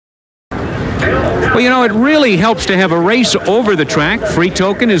Well, you know, it really helps to have a race over the track. Free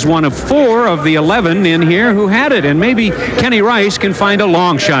Token is one of 4 of the 11 in here who had it, and maybe Kenny Rice can find a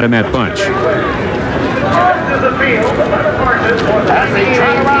long shot in that bunch.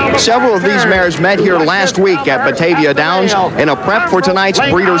 Several of these mares met here last week at Batavia Downs in a prep for tonight's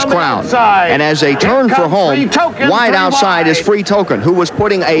Breeders' Crown. And as they turn for home, wide outside is Free Token, who was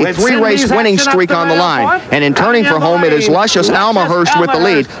putting a 3-race winning streak on the line. And in turning for home, it is Luscious Almahurst with the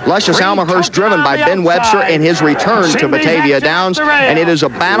lead. Luscious Almahurst driven by Ben Webster in his return to Batavia Downs. And it is a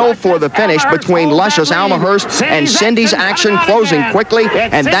battle for the finish between Luscious Almahurst and Cindy's Action, closing quickly.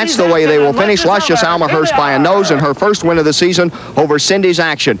 And that's the way they will finish. Luscious Almahurst by a nose in her first win of the season over Cindy's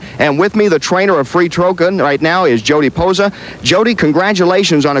Action. And with me, the trainer of Free Token right now is JODY POCZA. JODY,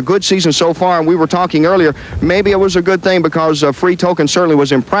 congratulations on a good season so far. And we were talking earlier, maybe it was a good thing because Free Token certainly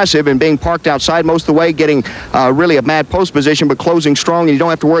was impressive in being parked outside most of the way, getting really a bad post position, but closing strong, and you don't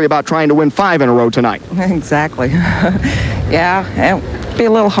have to worry about trying to win 5 in a row tonight. Exactly. Yeah, it'll be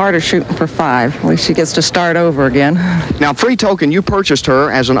a little harder shooting for 5. At least she gets to start over again. Now, Free Token, you purchased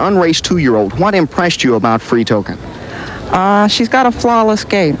her as an unraced 2-year-old. What impressed you about Free Token? She's got a flawless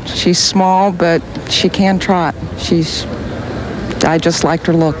gait. She's small, but she can trot. I just liked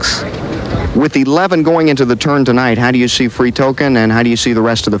her looks. With 11 going into the turn tonight, how do you see Free Token and how do you see the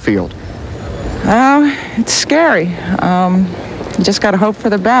rest of the field? It's scary. You just got to hope for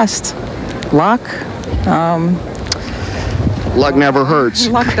the best. Luck. Luck never hurts.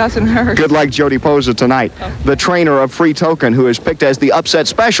 Luck doesn't hurt. Good luck, JODY POCZA, tonight. The trainer of Free Token, who is picked as the upset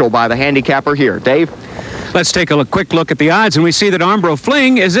special by the handicapper here. Dave? Let's take a quick look at the odds, and we see that Armbro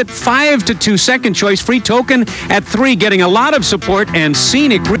Fling is at 5-2 second choice. Free Token at 3, getting a lot of support, and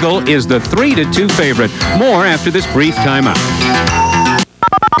Scenic Wriggle is the 3-2 favorite. More after this brief timeout.